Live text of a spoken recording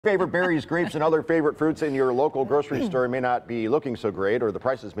Favorite berries, grapes, and other favorite fruits in your local grocery store may not be looking so great, or the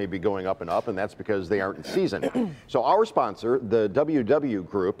prices may be going up, and that's because they aren't in season. So our sponsor, the WW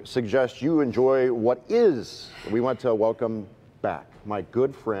Group, suggests you enjoy what is. We want to welcome back my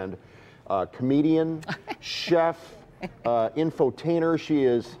good friend, comedian, chef, infotainer. She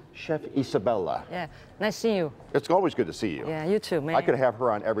is Chef Isabella. Yeah, nice seeing you. It's always good to see you. Yeah, you too, man. I could have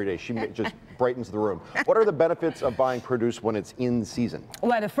her on every day. She just brightens the room. What are the benefits of buying produce when it's in season?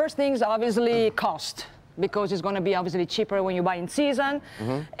 Well, the first thing is obviously cost, because it's going to be obviously cheaper when you buy in season,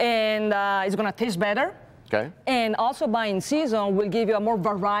 and it's going to taste better. Okay. And also buying in season will give you a more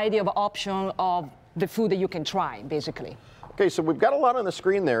variety of options of the food that you can try, basically. Okay, so we've got a lot on the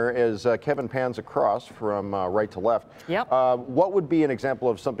screen there as Kevin pans across from right to left. Yep. What would be an example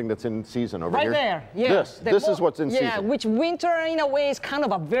of something that's in season over here? Right there, yeah. This is what's in season. Yeah, which winter in a way is kind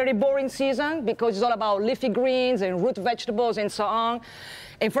of a very boring season because it's all about leafy greens and root vegetables and so on.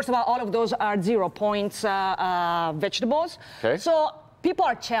 And first of all of those are 0 points vegetables. Okay. So people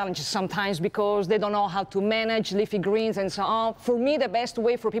are challenged sometimes because they don't know how to manage leafy greens and so on. For me, the best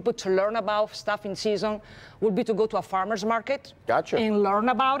way for people to learn about stuff in season would be to go to a farmer's market. Gotcha. And learn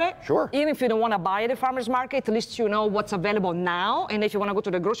about it. Sure. Even if you don't want to buy it at a farmer's market, at least you know what's available now. And if you want to go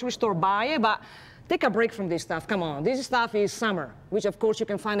to the grocery store, buy it. But take a break from this stuff. Come on. This stuff is summer, which of course you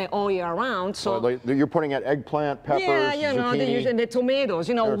can find it all year round. So you're putting at eggplant, peppers, yeah, you know, zucchini. the tomatoes.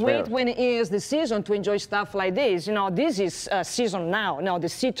 You know, wait tomatoes. when it is the season to enjoy stuff like this. You know, this is season now. You know, the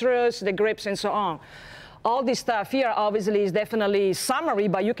citrus, the grapes, and so on. All this stuff here obviously is definitely summery,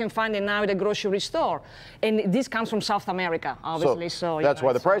 but you can find it now at the grocery store. And this comes from South America, obviously. So that's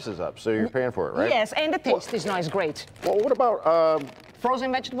why the price is up. So you're paying for it, right? Yes, and the taste is not as great. Well, what about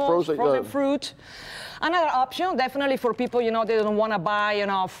frozen vegetables, frozen fruit? Another option, definitely for people, you know, they don't want to buy, you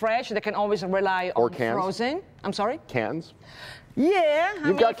know, fresh. They can always rely on frozen. I'm sorry? Cans? Yeah.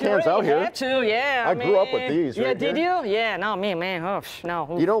 You've got cans out here. Too, yeah. I grew up with these. Yeah, right did here. you? Yeah, no, me, man. Oh,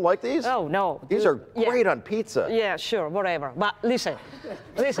 no. You don't like these? Oh, no. These are great on pizza. Yeah, sure, whatever. But listen.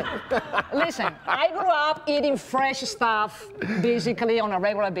 I grew up eating fresh stuff basically on a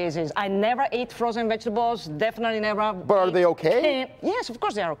regular basis. I never ate frozen vegetables, definitely never. But are they okay? Yes, of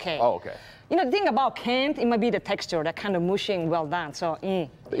course they're okay. Oh, okay. You know, the thing about canned, it might be the texture, that kind of mushy and well done, so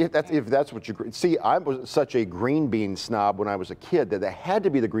If that's what you see, I was such a green bean snob when I was a kid that it had to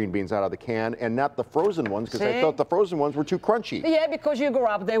be the green beans out of the can and not the frozen ones because I thought the frozen ones were too crunchy. Yeah, because you grew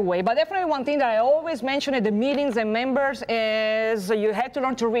up that way. But definitely one thing that I always mention at the meetings and members is you have to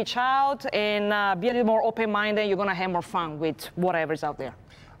learn to reach out and be a little more open-minded. You're going to have more fun with whatever's out there.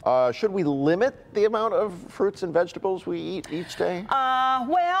 Should we limit the amount of fruits and vegetables we eat each day?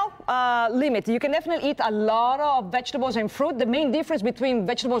 Limit. You can definitely eat a lot of vegetables and fruit. The main difference between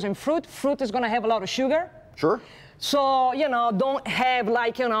vegetables and fruit is going to have a lot of sugar. Sure. So, you know, don't have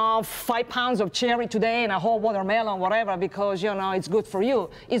like, you know, 5 pounds of cherry today and a whole watermelon, whatever, because, you know, it's good for you.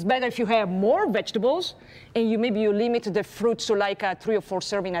 It's better if you have more vegetables and maybe you limit the fruits to like 3 or 4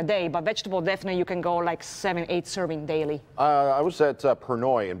 serving a day. But vegetable, definitely you can go like 7, 8 serving daily. I was at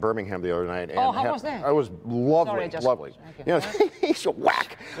Pernod in Birmingham the other night. And how was that? It was lovely, lovely. Okay. You know, he's a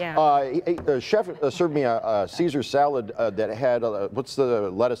whack. Yeah. The chef served me a Caesar salad that had, what's the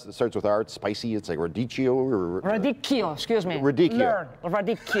lettuce that starts with R? It's spicy. It's like radicchio or... Radicchio, excuse me. Radicchio. Learn.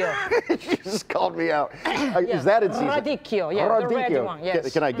 Radicchio. You just called me out. Is that in season? Radicchio, yeah, the red one,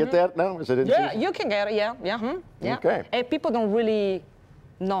 yes. Can I get that now? Is it in season? Yeah, you can get it, yeah. Okay. And people don't really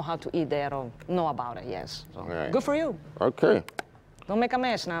know how to eat that or know about it, yes. So, good for you. Okay. Don't make a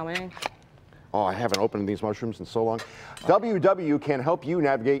mess now, man. Oh, I haven't opened these mushrooms in so long. WW can help you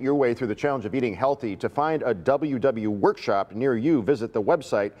navigate your way through the challenge of eating healthy. To find a WW workshop near you, visit the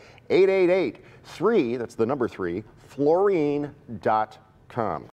website 888-3, that's the number 3, Florine.com.